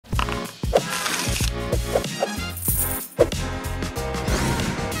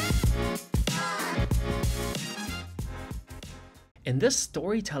In this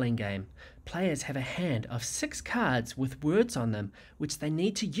storytelling game, players have a hand of 6 cards with words on them which they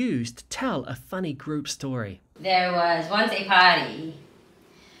need to use to tell a funny group story. There was once a party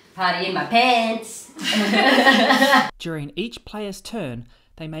in my pants. During each player's turn,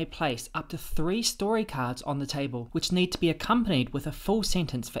 they may place up to 3 story cards on the table, which need to be accompanied with a full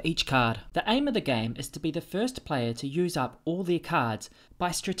sentence for each card. The aim of the game is to be the first player to use up all their cards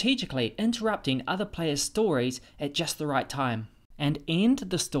by strategically interrupting other players' stories at just the right time, and end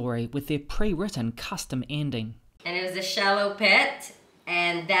the story with their pre-written custom ending. And it was a shallow pit,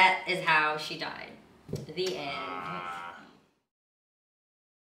 and that is how she died. The end.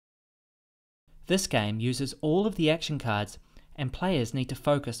 This game uses all of the action cards, and players need to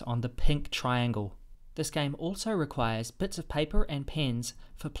focus on the pink triangle. This game also requires bits of paper and pens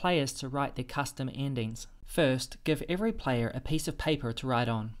for players to write their custom endings. First, give every player a piece of paper to write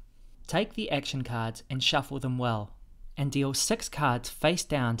on. Take the action cards and shuffle them well, and deal 6 cards face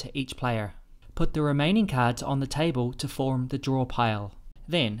down to each player. Put the remaining cards on the table to form the draw pile.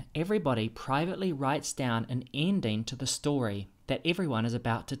 Then, everybody privately writes down an ending to the story that everyone is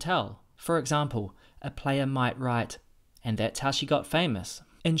about to tell. For example, a player might write, "And that's how she got famous."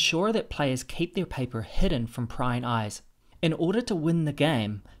 Ensure that players keep their paper hidden from prying eyes. In order to win the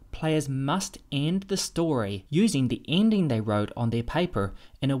game, players must end the story using the ending they wrote on their paper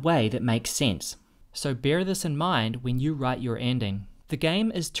in a way that makes sense. So bear this in mind when you write your ending. The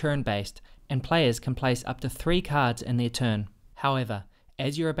game is turn-based, and players can place up to 3 cards in their turn. However,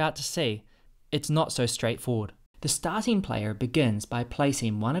 as you're about to see, it's not so straightforward. The starting player begins by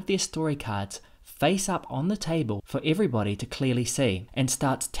placing one of their story cards face up on the table for everybody to clearly see, and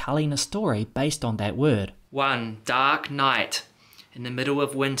starts telling a story based on that word. One dark night in the middle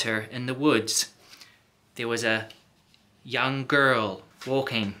of winter in the woods, there was a young girl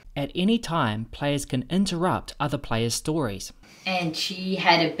walking. At any time, players can interrupt other players' stories. And she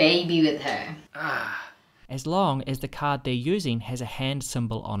had a baby with her. As long as the card they're using has a hand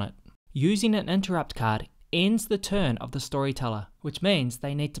symbol on it. Using an interrupt card ends the turn of the storyteller, which means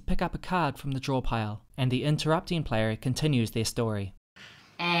they need to pick up a card from the draw pile, and the interrupting player continues their story.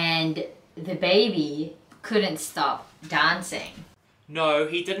 And the baby couldn't stop dancing. No,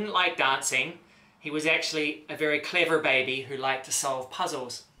 he didn't like dancing. He was actually a very clever baby who liked to solve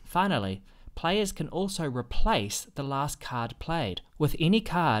puzzles. Finally, players can also replace the last card played with any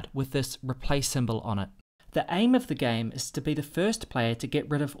card with this replace symbol on it. The aim of the game is to be the first player to get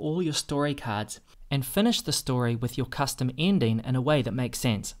rid of all your story cards and finish the story with your custom ending in a way that makes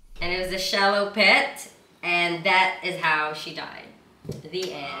sense. And it was a shallow pit, and that is how she died.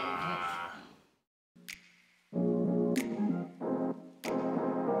 The end.